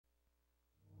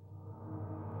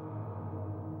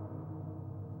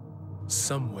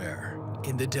Somewhere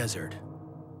in the desert,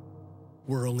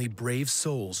 where only brave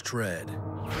souls tread,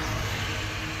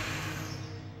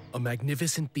 a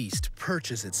magnificent beast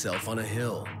perches itself on a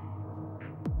hill.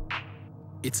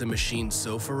 It's a machine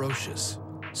so ferocious,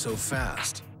 so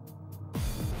fast,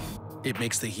 it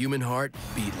makes the human heart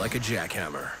beat like a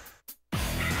jackhammer.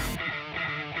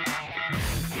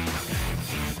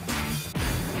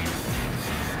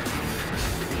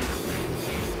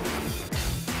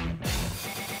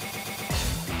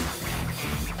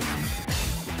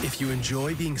 If you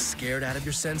enjoy being scared out of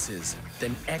your senses,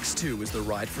 then X2 is the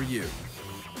ride for you.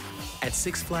 At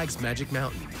Six Flags Magic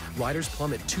Mountain, riders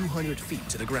plummet 200 feet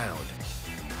to the ground,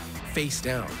 face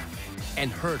down,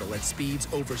 and hurtle at speeds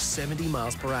over 70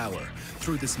 miles per hour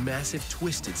through this massive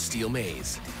twisted steel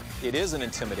maze. It is an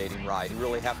intimidating ride. You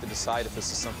really have to decide if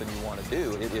this is something you want to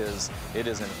do. It is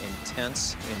an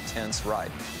intense, intense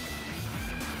ride.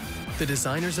 The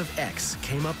designers of X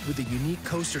came up with a unique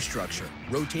coaster structure,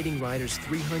 rotating riders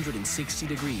 360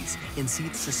 degrees in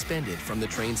seats suspended from the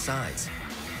train's sides.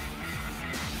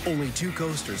 Only 2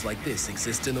 coasters like this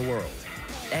exist in the world.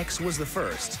 X was the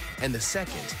first, and the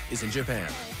second is in Japan.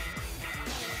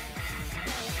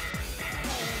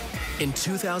 In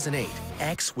 2008,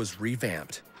 X was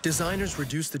revamped. Designers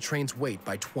reduced the train's weight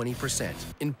by 20%,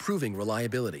 improving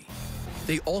reliability.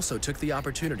 They also took the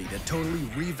opportunity to totally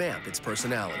revamp its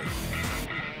personality.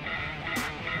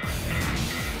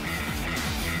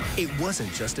 It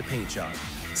wasn't just a paint job.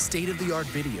 State-of-the-art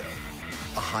video,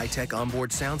 a high-tech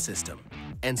onboard sound system,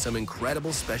 and some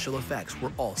incredible special effects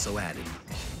were also added.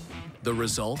 The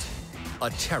result? A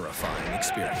terrifying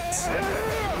experience.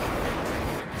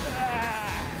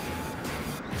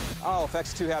 Oh, if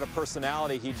X2 had a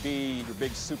personality, he'd be your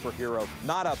big superhero.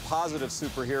 Not a positive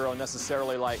superhero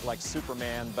necessarily like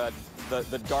Superman, but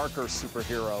the darker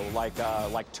superhero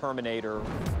like Terminator.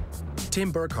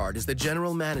 Tim Burkhardt is the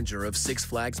general manager of Six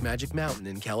Flags Magic Mountain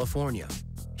in California.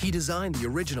 He designed the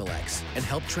original X and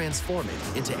helped transform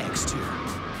it into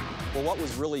X2. Well, what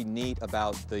was really neat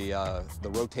about the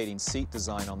rotating seat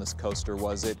design on this coaster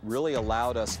was it really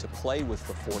allowed us to play with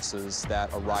the forces that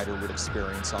a rider would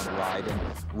experience on a ride and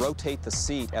rotate the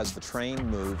seat as the train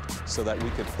moved so that we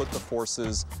could put the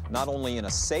forces not only in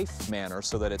a safe manner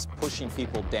so that it's pushing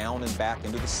people down and back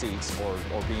into the seats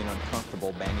or being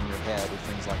uncomfortable, banging your head or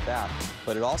things like that,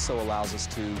 but it also allows us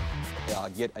to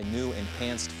get a new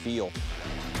enhanced feel.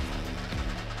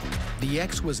 The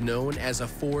X was known as a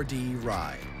 4D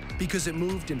ride because it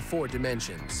moved in 4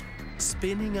 dimensions.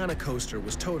 Spinning on a coaster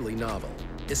was totally novel,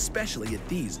 especially at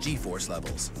these G-force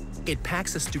levels. It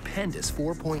packs a stupendous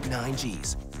 4.9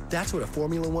 Gs. That's what a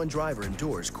Formula One driver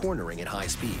endures cornering at high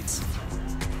speeds.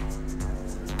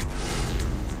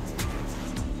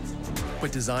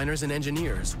 But designers and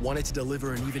engineers wanted to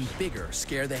deliver an even bigger,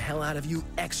 scare the hell out of you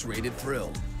X-rated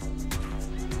thrill.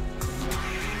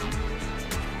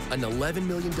 An $11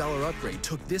 million upgrade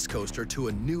took this coaster to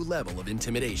a new level of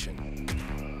intimidation.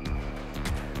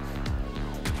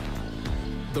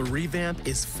 The revamp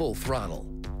is full throttle.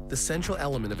 The central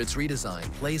element of its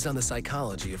redesign plays on the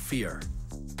psychology of fear.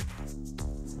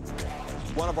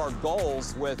 One of our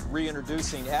goals with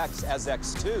reintroducing X as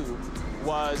X2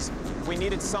 was we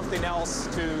needed something else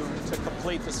to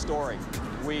complete the story.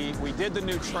 We did the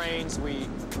new trains, we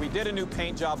did a new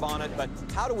paint job on it, but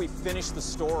how do we finish the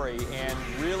story and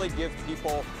really give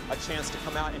people a chance to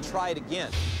come out and try it again?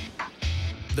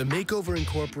 The makeover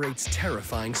incorporates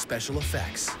terrifying special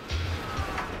effects,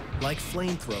 like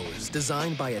flamethrowers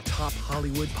designed by a top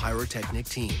Hollywood pyrotechnic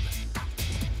team.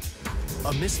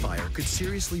 A misfire could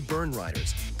seriously burn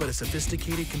riders, but a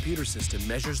sophisticated computer system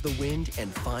measures the wind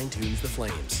and fine-tunes the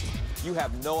flames. You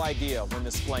have no idea when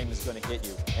this flame is going to hit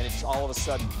you, and it's all of a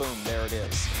sudden, boom, there it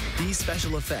is. These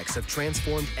special effects have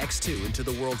transformed X2 into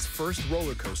the world's first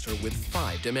roller coaster with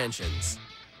 5 dimensions.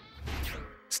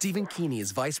 Stephen Keeney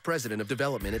is Vice President of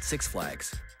Development at Six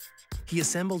Flags. He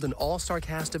assembled an all-star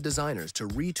cast of designers to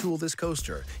retool this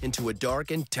coaster into a dark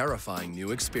and terrifying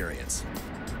new experience.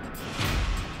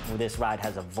 This ride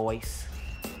has a voice,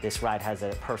 this ride has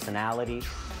a personality,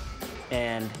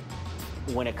 and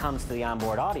when it comes to the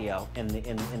onboard audio and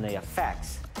the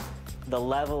effects, the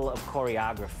level of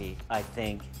choreography, I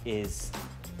think, is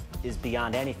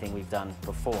beyond anything we've done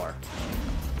before.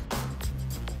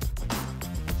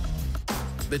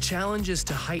 The challenge is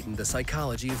to heighten the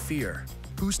psychology of fear,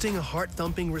 boosting a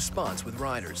heart-thumping response with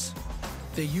riders.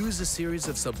 They use a series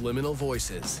of subliminal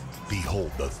voices.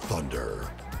 Behold the thunder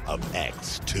of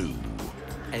X2.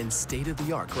 And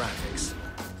state-of-the-art graphics.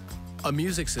 A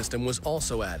music system was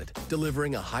also added,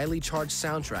 delivering a highly charged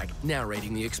soundtrack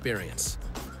narrating the experience.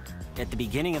 At the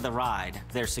beginning of the ride,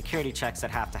 there's security checks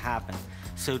that have to happen.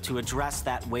 So to address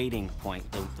that waiting point,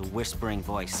 the whispering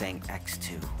voice saying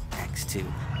X2, X2,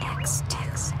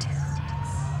 X2.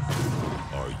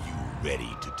 Are you ready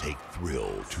to take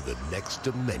thrill to the next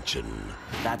dimension?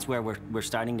 That's where we're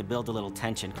starting to build a little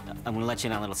tension. I'm gonna let you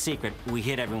in on a little secret. We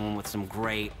hit everyone with some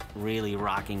great, really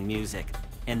rocking music,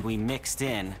 and we mixed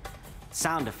in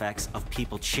sound effects of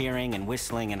people cheering and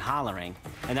whistling and hollering.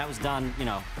 And that was done, you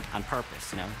know, on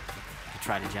purpose, you know, to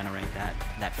try to generate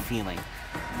that feeling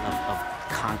of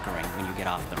conquering when you get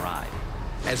off the ride.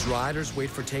 As riders wait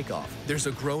for takeoff, there's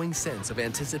a growing sense of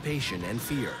anticipation and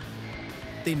fear.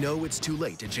 They know it's too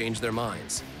late to change their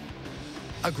minds.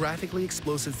 A graphically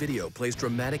explosive video plays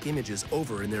dramatic images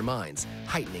over in their minds,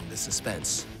 heightening the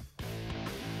suspense.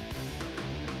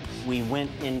 We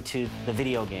went into the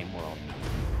video game world.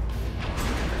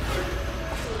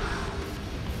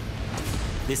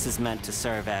 This is meant to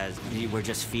serve as, we're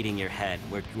just feeding your head.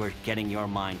 We're getting your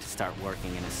mind to start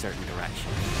working in a certain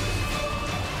direction.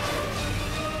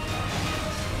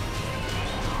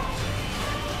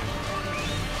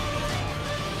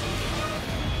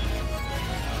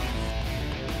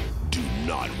 Do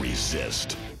not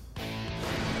resist.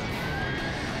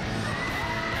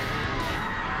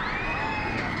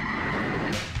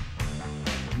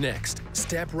 Next,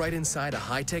 step right inside a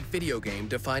high-tech video game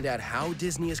to find out how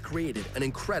Disney has created an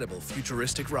incredible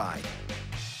futuristic ride.